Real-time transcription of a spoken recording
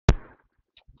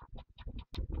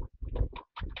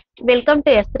Welcome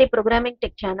to S3 programming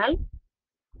tech channel.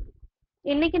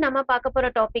 இன்னைக்கு நம்ம பார்க்க போற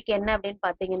டாபிக் என்ன அப்படின்னு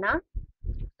பார்த்தீங்கன்னா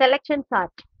செலக்ஷன்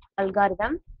சார்ட்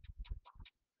அல்காரிதம்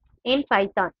இன்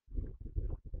பைத்தான்.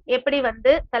 எப்படி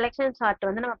செலக்ஷன் சார்ட்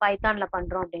நம்ம பைத்தான்ல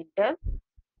பண்றோம் அப்படின்ட்டு.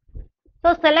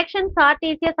 So selection sort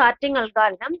is a sorting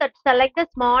algorithm that selects the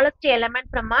smallest element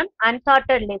from an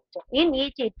unsorted list in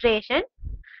each iteration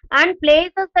and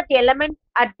places that element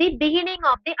at the beginning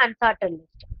of the unsorted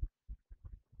list.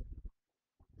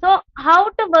 So how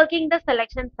to working the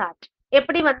selection sort?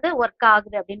 எப்படி work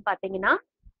ஆகுது அப்படின்னு பாத்தீங்கன்னா,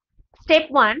 step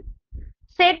 1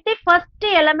 set the first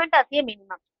element as a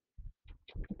minimum.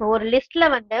 இப்போ ஒரு லிஸ்ட்ல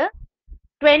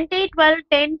 20 12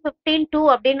 10 15 2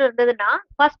 அப்படின்னு இருந்ததுன்னா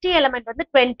first element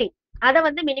 20, அதை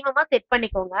மினிமமா செட்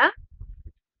பண்ணிக்கோங்க.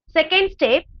 Second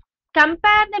step,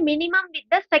 compare the minimum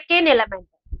with the second element.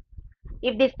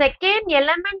 If the second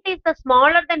element is the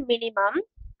smaller than minimum,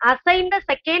 assign the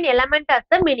second element as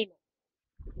the minimum.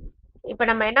 இப்போ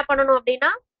நம்ம என்ன பண்ணணும் அப்படின்னா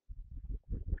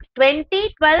 20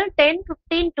 12 10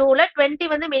 15 2ல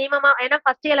 20 மினிமமா, ஏன்னா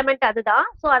ஃபர்ஸ்ட் எலிமெண்ட் அதுதான்,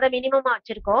 சோ அதை மினிமமா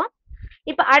வச்சிருக்கோம்.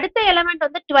 இப்ப அடுத்த எலிமெண்ட்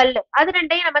 12, அது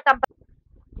ரெண்டையும் நம்ம கம்பேர்.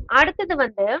 அடுத்தது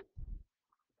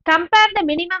compare the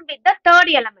minimum with the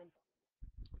third element.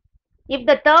 If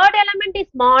the third element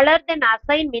is smaller than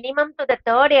assign minimum to the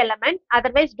third element,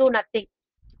 otherwise two nothing.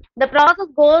 The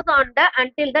process goes on the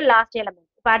until the last element.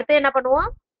 இப்ப அடுத்து என்ன பண்ணுவோம்,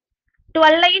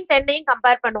 12ஐயும் 10ஐயும்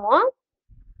compare பண்ணுவோம்.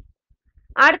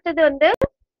 அடுத்தது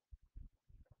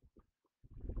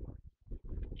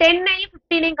 10ஐயும்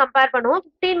 15ஐயும் compare பண்ணுவோம்.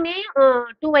 15ஐயும்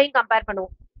 2ஐயும் compare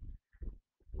பண்ணுவோம்.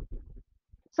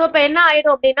 So இப்ப என்ன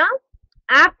ஆயிடும் அப்படின்னா,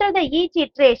 after the each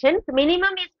iterations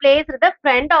minimum is placed the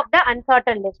front of the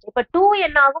unsorted list. இப்ப 2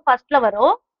 என்ன ஆகும், ஃபர்ஸ்ட்ல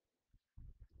வரும்.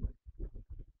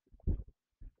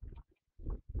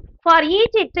 For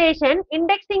each iteration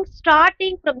indexing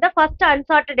starting from the first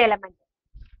unsorted element.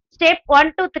 Step 1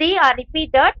 to 3 are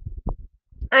repeated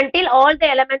until all the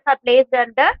elements are placed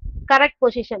in the correct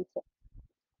positions.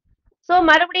 So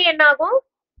மறுபடியும் என்ன ஆகும்,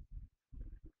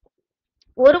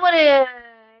 ஒரு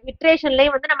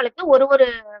இட்ரேஷன்லயும் நம்மளுக்கு ஒரு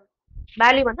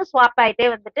வேல்யூ ஸ்வாப்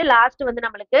ஆயிட்டே லாஸ்ட்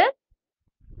நம்மளுக்கு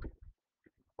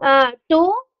 2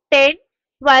 10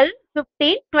 12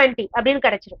 15 20 அப்படின்னு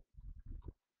கிடைச்சிரும்.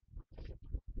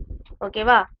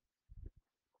 ஓகேவா?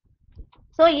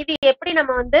 சோ இது எப்படி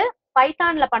நம்ம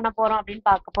பைத்தான்ல பண்ண போறோம் அப்படின்னு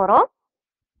பார்க்க போறோம்.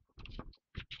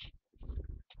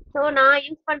 சோ நான்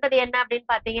யூஸ் பண்றது என்ன அப்படின்னு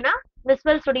பாத்தீங்கன்னா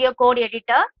விசுவல் ஸ்டுடியோ கோட்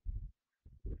எடிட்டர்.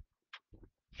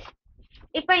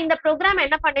 இப்ப இந்த ப்ரோக்ராம்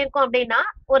என்ன பண்ணிருக்கோம் அப்படின்னா,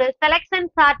 ஒரு செலக்ஷன்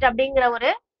சார்ட் அப்படிங்கிற ஒரு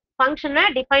ஃபங்க்ஷனை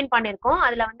டிஃபைன் பண்ணிருக்கோம்.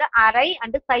 அதுல அரே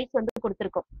அண்ட் சைஸ்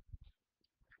கொடுத்திருக்கோம்.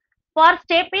 ஃபார்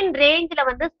ஸ்டெப் இன்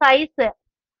ரேஞ்ச்ல சைஸ்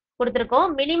கொடுத்திருக்கோம்.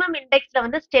 மினிமம்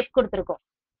இண்டெக்ஸ்ல ஸ்டெப் கொடுத்திருக்கோம்.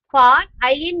 For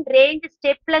I in range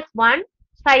step plus 1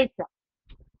 size.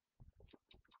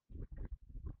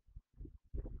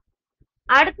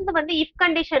 அடுத்தது இஃப்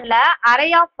கண்டிஷன்ல array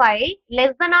of 5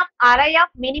 less than of array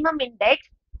of minimum index.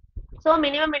 So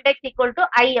minimum index equal to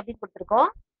ஐ அப்படின்னு கொடுத்திருக்கோம்.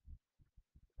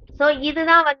 So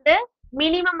இதுதான்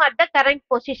minimum at the current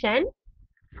position.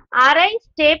 Array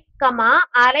step comma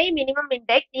array minimum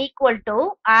index equal to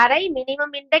array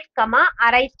minimum index comma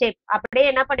array step. அப்படியே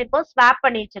என்ன பண்ணிருக்கோம், swap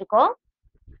பண்ணி வச்சிருக்கோம்.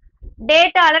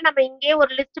 டேட்டால நம்ம இங்கே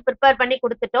ஒரு லிஸ்ட் ப்ரிப்பேர் பண்ணி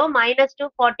கொடுத்துட்டோம். -2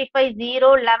 45 0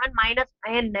 11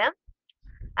 -9.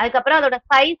 அதுக்கப்புறம் அதோட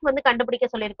சைஸ் கண்டுபிடிக்க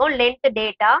சொல்லியிருக்கோம், லென்த்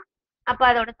டேட்டா. அப்ப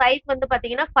அதோட சைஸ்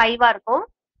பாத்தீங்கன்னா 5 இருக்கும்.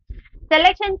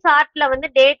 செலக்ஷன் சார்ட்ல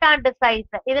டேட்டா அண்ட்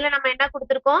சைஸ், இதுல நம்ம என்ன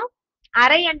கொடுத்திருக்கோம்,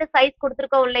 அரே அண்ட் சைஸ்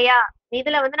கொடுத்திருக்கோம் இல்லையா.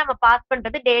 இதுல நம்ம பாஸ்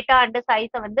பண்றது டேட்டா அண்ட்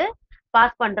சைஸ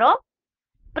பாஸ் பண்றோம்.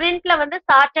 பிரிண்ட்ல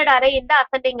சார்ட்டட் அரே இந்த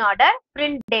அசெண்டிங் ஆர்டர்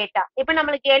பிரிண்ட் டேட்டா. இப்ப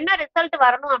நம்மளுக்கு என்ன ரிசல்ட்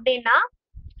வரணும் அப்படின்னா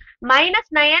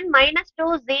 -9 -2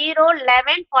 0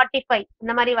 11 45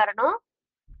 இந்த மாதிரி வரணும்.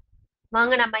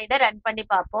 வாங்க நம்ம இதை ரன் பண்ணி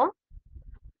பார்ப்போம்.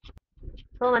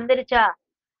 சோ வந்துருச்சா?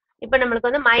 இப்ப நம்மளுக்கு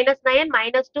 -9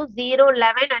 -2 0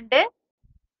 11 அண்ட்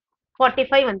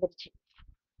 45 வந்துருச்சு.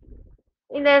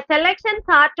 இந்த செலக்ஷன்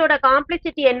சார்ட்டோட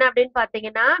காம்ப்ளெக்சிட்டி என்ன அப்படின்னு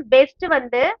பாத்தீங்கன்னா, best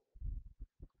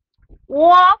O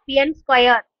of n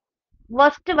square,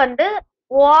 worst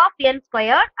O of n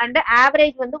square and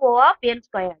average O of n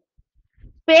square.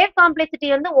 Space complexity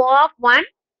O of 1,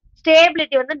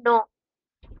 stability no.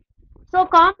 So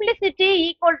complexity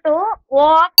equal to O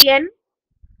of n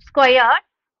squared.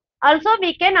 Also we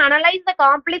can analyze the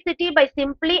complexity by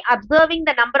simply observing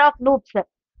the number of loops.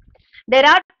 There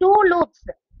are 2 loops.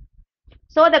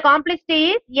 So the complexity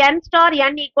is n star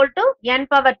n equal to n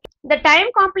power 2. The time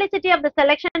complexity of the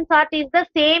selection sort is the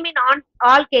same in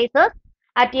all cases.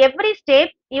 At every step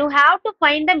you have to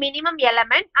find the minimum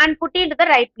element and put it into the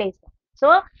right place. So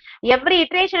every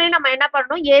iteration நம்ம என்ன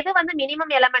பண்ணணும், எது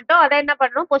minimum எலிமெண்டோ அதை என்ன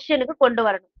பண்ணணும், பொசிஷனுக்கு கொண்டு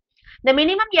வரணும். The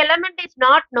minimum element is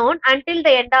not known until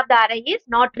the end of the array is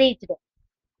not reached.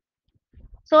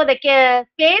 So the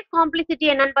case complicity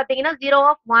என்னன்னு பாத்தீங்கன்னா 0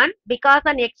 of 1 because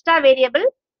an extra variable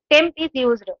temp is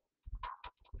used.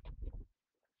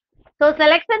 So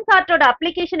selection sorted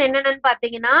application என்னன்னு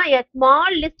பாத்தீங்கன்னா a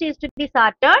small list is to be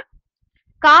sorted.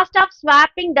 Cost of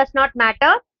swapping does not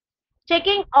matter.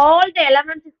 Checking all the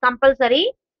elements is compulsory.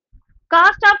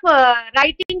 Cost of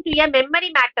writing to a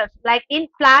memory matters like in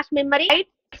flash memory.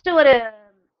 Next ஒரு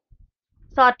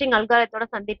sorting algorithm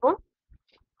சந்திப்போம்.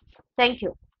 Thank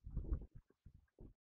you.